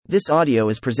This audio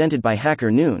is presented by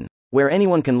Hacker Noon, where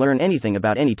anyone can learn anything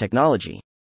about any technology.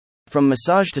 From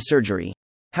massage to surgery,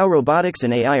 How Robotics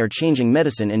and AI Are Changing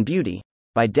Medicine and Beauty,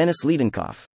 by Dennis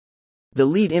Liedenkoff. The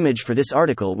lead image for this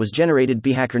article was generated by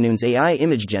Hacker Noon's AI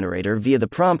image generator via the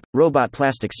prompt, Robot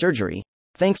Plastic Surgery.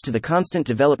 Thanks to the constant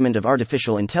development of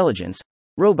artificial intelligence,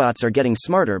 robots are getting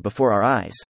smarter before our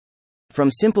eyes. From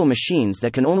simple machines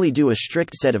that can only do a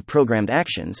strict set of programmed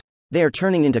actions, they are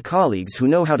turning into colleagues who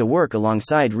know how to work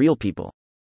alongside real people.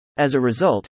 As a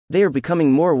result, they are becoming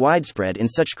more widespread in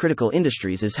such critical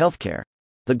industries as healthcare.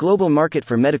 The global market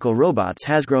for medical robots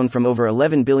has grown from over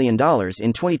 $11 billion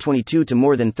in 2022 to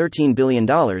more than $13 billion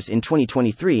in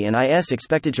 2023 and is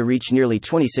expected to reach nearly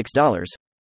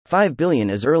 $26.5 billion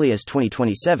as early as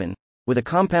 2027, with a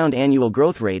compound annual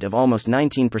growth rate of almost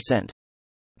 19%.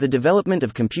 The development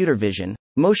of computer vision,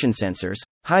 motion sensors,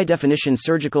 high-definition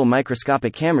surgical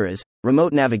microscopic cameras,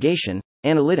 remote navigation,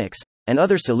 analytics, and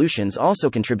other solutions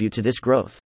also contribute to this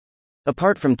growth.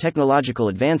 Apart from technological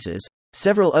advances,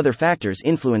 several other factors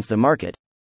influence the market: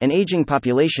 an aging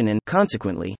population and,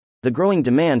 consequently, the growing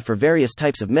demand for various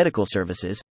types of medical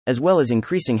services, as well as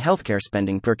increasing healthcare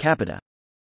spending per capita.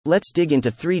 Let's dig into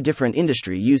 3 different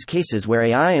industry use cases where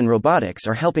AI and robotics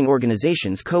are helping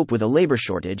organizations cope with a labor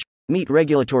shortage, meet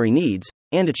regulatory needs,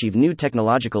 and achieve new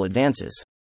technological advances.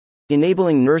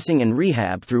 Enabling nursing and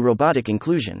rehab through robotic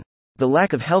inclusion. The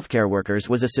lack of healthcare workers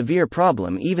was a severe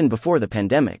problem even before the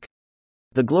pandemic.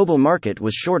 The global market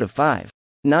was short of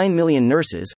 5.9 million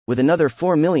nurses, with another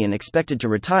 4 million expected to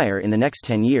retire in the next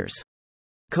 10 years.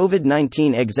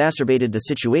 COVID-19 exacerbated the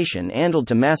situation and led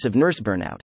to massive nurse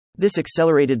burnout. This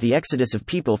accelerated the exodus of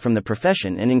people from the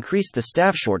profession and increased the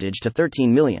staff shortage to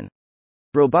 13 million.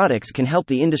 Robotics can help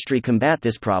the industry combat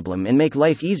this problem and make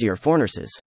life easier for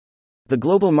nurses. The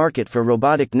global market for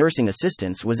robotic nursing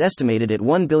assistants was estimated at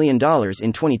 $1 billion in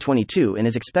 2022 and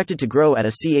is expected to grow at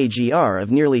a CAGR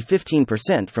of nearly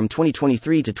 15% from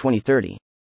 2023 to 2030.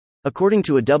 According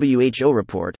to a WHO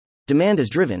report, demand is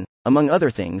driven, among other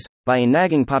things, by a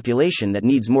nagging population that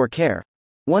needs more care.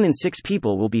 1 in 6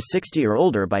 people will be 60 or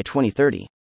older by 2030.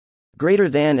 Greater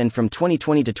than and from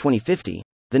 2020 to 2050,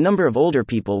 the number of older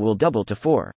people will double to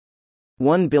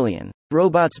 4.1 billion.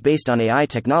 Robots based on AI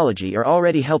technology are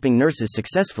already helping nurses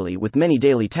successfully with many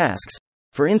daily tasks,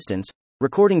 for instance,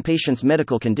 recording patients'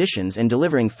 medical conditions and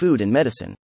delivering food and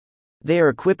medicine. They are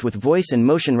equipped with voice and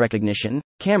motion recognition,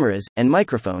 cameras, and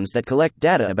microphones that collect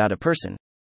data about a person.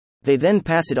 They then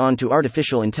pass it on to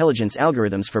artificial intelligence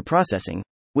algorithms for processing,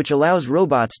 which allows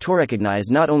robots to recognize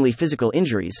not only physical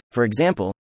injuries, for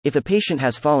example, if a patient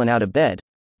has fallen out of bed,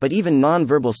 but even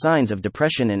non-verbal signs of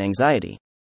depression and anxiety.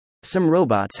 Some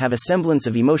robots have a semblance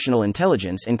of emotional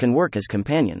intelligence and can work as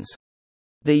companions.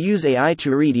 They use AI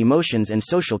to read emotions and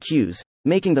social cues,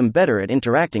 making them better at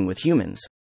interacting with humans.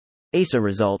 As a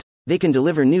result, they can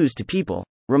deliver news to people,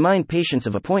 remind patients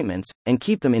of appointments, and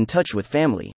keep them in touch with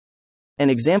family. An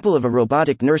example of a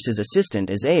robotic nurse's assistant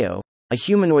is AO, a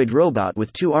humanoid robot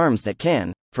with 2 arms that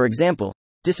can, for example,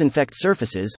 disinfect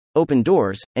surfaces, open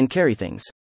doors, and carry things.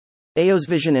 AO's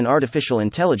vision and artificial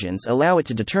intelligence allow it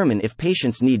to determine if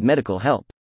patients need medical help.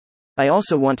 I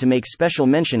also want to make special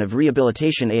mention of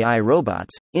rehabilitation AI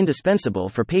robots, indispensable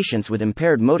for patients with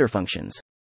impaired motor functions.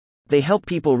 They help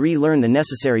people relearn the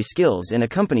necessary skills and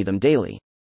accompany them daily.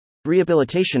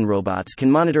 Rehabilitation robots can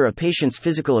monitor a patient's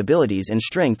physical abilities and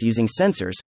strength using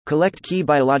sensors, collect key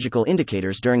biological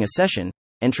indicators during a session,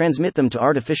 and transmit them to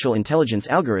artificial intelligence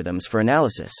algorithms for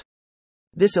analysis.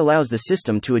 This allows the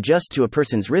system to adjust to a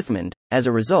person's rhythm and, as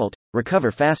a result,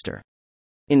 recover faster.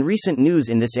 In recent news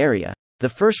in this area, the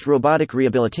first robotic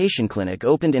rehabilitation clinic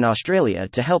opened in Australia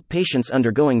to help patients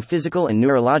undergoing physical and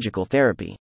neurological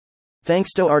therapy.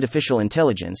 Thanks to artificial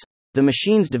intelligence, the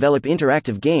machines develop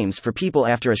interactive games for people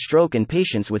after a stroke and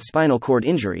patients with spinal cord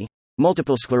injury,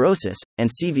 multiple sclerosis, and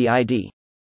CVID.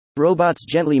 Robots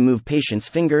gently move patients'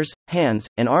 fingers, hands,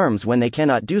 and arms when they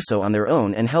cannot do so on their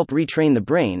own and help retrain the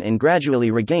brain and gradually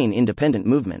regain independent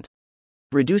movement.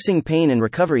 Reducing pain and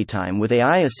recovery time with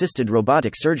AI-assisted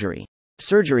robotic surgery.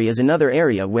 Surgery is another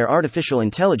area where artificial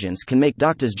intelligence can make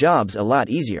doctors' jobs a lot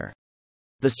easier.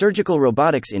 The surgical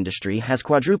robotics industry has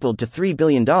quadrupled to $3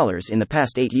 billion in the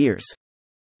past 8 years.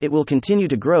 It will continue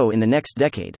to grow in the next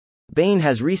decade. Bain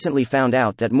has recently found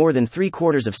out that more than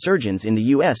 3/4 of surgeons in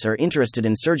the US are interested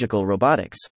in surgical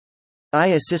robotics.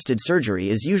 AI-assisted surgery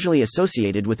is usually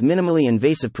associated with minimally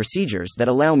invasive procedures that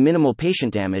allow minimal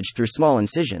patient damage through small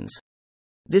incisions.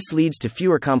 This leads to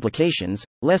fewer complications,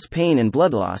 less pain and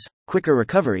blood loss, quicker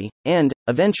recovery, and,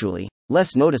 eventually,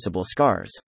 less noticeable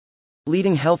scars.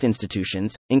 Leading health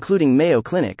institutions, including Mayo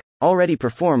Clinic, already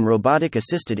perform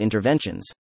robotic-assisted interventions.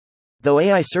 Though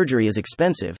AI surgery is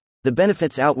expensive, the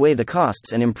benefits outweigh the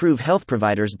costs and improve health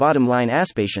providers' bottom line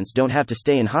as patients don't have to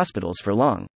stay in hospitals for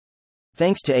long.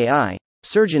 Thanks to AI,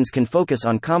 surgeons can focus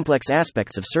on complex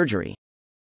aspects of surgery.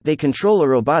 They control a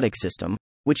robotic system,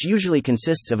 which usually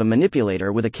consists of a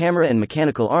manipulator with a camera and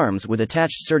mechanical arms with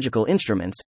attached surgical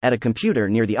instruments, at a computer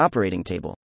near the operating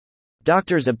table.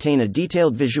 Doctors obtain a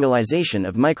detailed visualization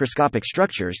of microscopic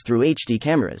structures through HD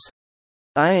cameras.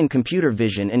 AI and computer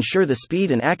vision ensure the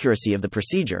speed and accuracy of the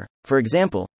procedure, for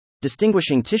example,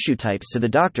 distinguishing tissue types so the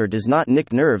doctor does not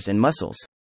nick nerves and muscles.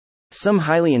 Some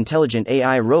highly intelligent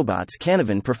AI robots can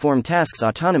even perform tasks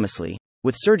autonomously,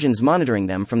 with surgeons monitoring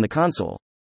them from the console.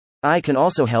 AI can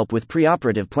also help with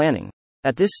preoperative planning.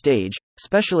 At this stage,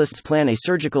 specialists plan a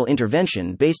surgical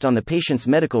intervention based on the patient's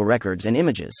medical records and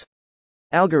images.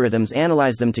 Algorithms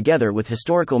analyze them together with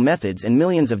historical methods and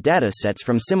millions of data sets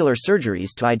from similar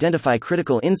surgeries to identify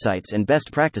critical insights and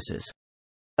best practices.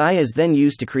 AI is then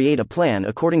used to create a plan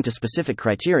according to specific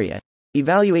criteria,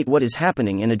 evaluate what is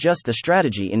happening and adjust the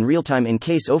strategy in real time in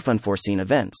case of unforeseen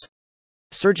events.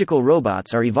 Surgical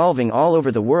robots are evolving all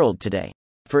over the world today.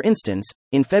 For instance,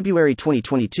 in February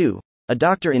 2022, a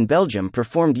doctor in Belgium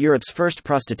performed Europe's first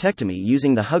prostatectomy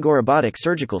using the Hug robotic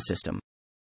surgical system.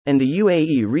 And the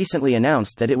UAE recently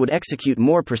announced that it would execute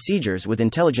more procedures with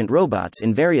intelligent robots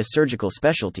in various surgical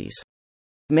specialties.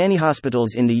 Many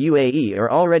hospitals in the UAE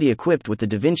are already equipped with the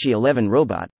Da Vinci 11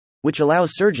 robot, which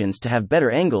allows surgeons to have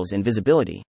better angles and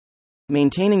visibility.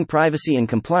 Maintaining privacy and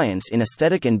compliance in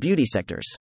aesthetic and beauty sectors.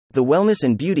 The wellness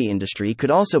and beauty industry could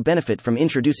also benefit from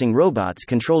introducing robots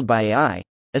controlled by AI,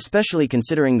 especially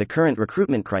considering the current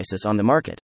recruitment crisis on the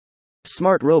market.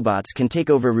 Smart robots can take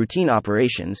over routine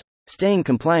operations, staying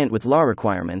compliant with law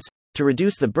requirements, to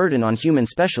reduce the burden on human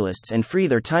specialists and free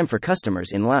their time for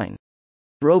customers in line.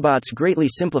 Robots greatly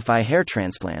simplify hair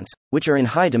transplants, which are in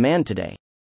high demand today.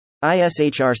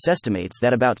 ISHR estimates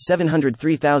that about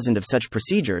 703,000 of such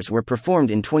procedures were performed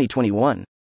in 2021.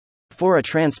 For a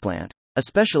transplant, a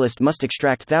specialist must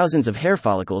extract thousands of hair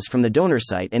follicles from the donor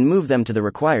site and move them to the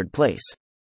required place.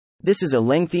 This is a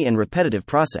lengthy and repetitive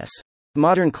process.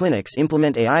 Modern clinics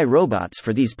implement AI robots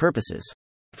for these purposes.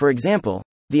 For example,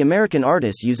 the American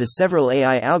Artis uses several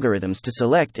AI algorithms to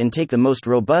select and take the most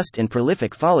robust and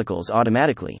prolific follicles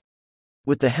automatically.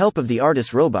 With the help of the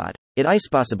Artis robot, it is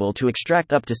possible to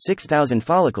extract up to 6,000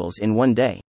 follicles in one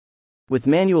day. With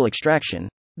manual extraction,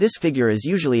 this figure is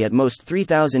usually at most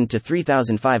 3,000 to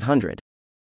 3,500.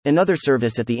 Another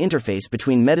service at the interface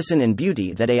between medicine and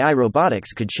beauty that AI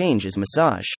robotics could change is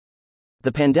massage.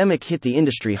 The pandemic hit the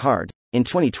industry hard. In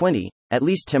 2020, at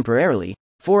least temporarily,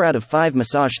 4 out of 5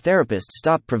 massage therapists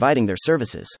stopped providing their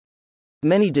services.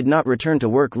 Many did not return to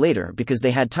work later because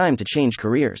they had time to change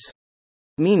careers.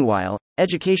 Meanwhile,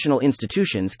 educational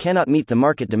institutions cannot meet the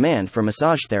market demand for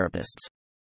massage therapists.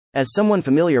 As someone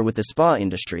familiar with the spa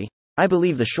industry, I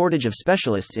believe the shortage of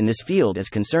specialists in this field is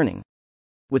concerning.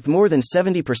 With more than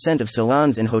 70% of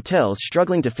salons and hotels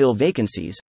struggling to fill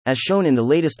vacancies, as shown in the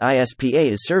latest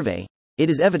ISPA's survey, it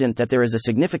is evident that there is a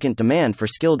significant demand for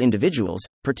skilled individuals,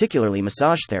 particularly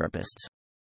massage therapists.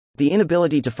 The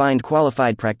inability to find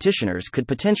qualified practitioners could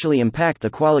potentially impact the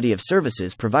quality of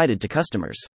services provided to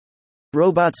customers.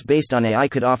 Robots based on AI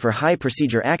could offer high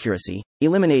procedure accuracy,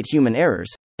 eliminate human errors,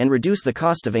 and reduce the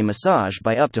cost of a massage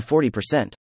by up to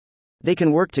 40%. They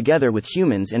can work together with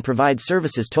humans and provide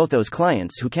services to those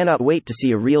clients who cannot wait to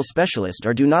see a real specialist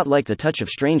or do not like the touch of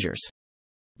strangers.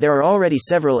 There are already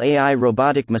several AI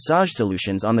robotic massage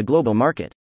solutions on the global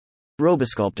market.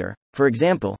 Robosculptor, for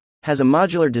example, has a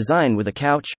modular design with a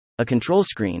couch, a control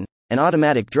screen, an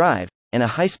automatic drive, and a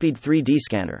high-speed 3D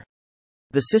scanner.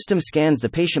 The system scans the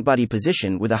patient body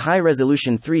position with a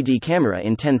high-resolution 3D camera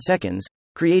in 10 seconds,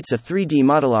 creates a 3D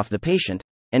model of the patient,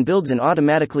 and builds an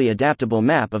automatically adaptable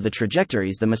map of the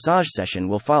trajectories the massage session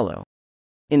will follow.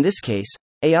 In this case,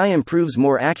 AI improves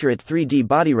more accurate 3D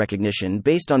body recognition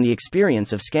based on the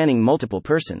experience of scanning multiple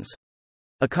persons.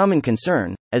 A common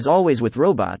concern, as always with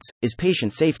robots, is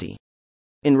patient safety.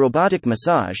 In robotic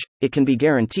massage, it can be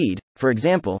guaranteed, for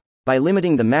example, by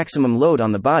limiting the maximum load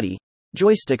on the body,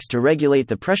 joysticks to regulate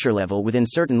the pressure level within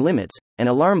certain limits, and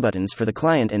alarm buttons for the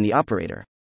client and the operator.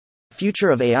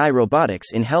 Future of AI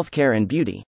robotics in healthcare and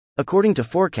beauty. According to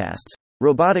forecasts,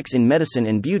 robotics in medicine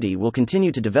and beauty will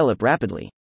continue to develop rapidly.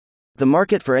 The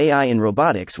market for AI in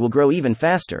robotics will grow even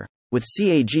faster, with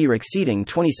CAGR exceeding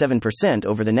 27%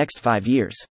 over the next 5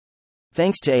 years.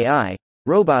 Thanks to AI,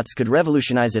 robots could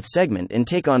revolutionize its segment and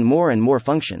take on more and more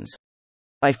functions.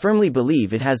 I firmly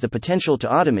believe it has the potential to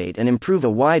automate and improve a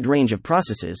wide range of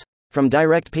processes, from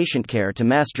direct patient care to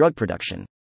mass drug production.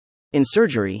 In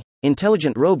surgery,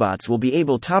 intelligent robots will be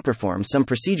able to perform some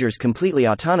procedures completely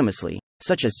autonomously,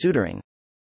 such as suturing.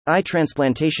 Eye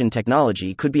transplantation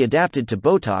technology could be adapted to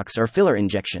Botox or filler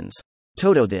injections.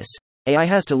 Toto this. AI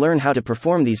has to learn how to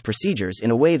perform these procedures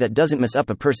in a way that doesn't mess up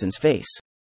a person's face.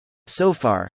 So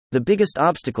far, the biggest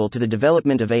obstacle to the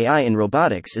development of AI in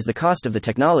robotics is the cost of the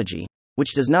technology,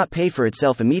 which does not pay for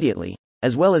itself immediately,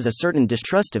 as well as a certain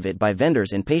distrust of it by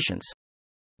vendors and patients.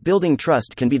 Building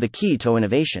trust can be the key to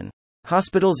innovation.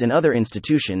 Hospitals and other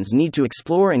institutions need to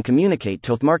explore and communicate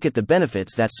to market the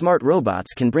benefits that smart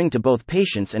robots can bring to both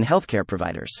patients and healthcare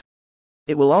providers.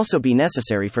 It will also be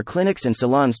necessary for clinics and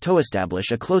salons to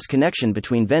establish a close connection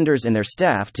between vendors and their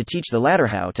staff to teach the latter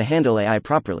how to handle AI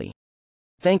properly.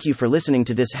 Thank you for listening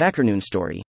to this HackerNoon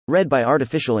story, read by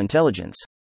Artificial Intelligence.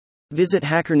 Visit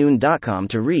hackernoon.com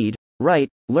to read, write,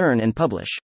 learn, and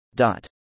publish.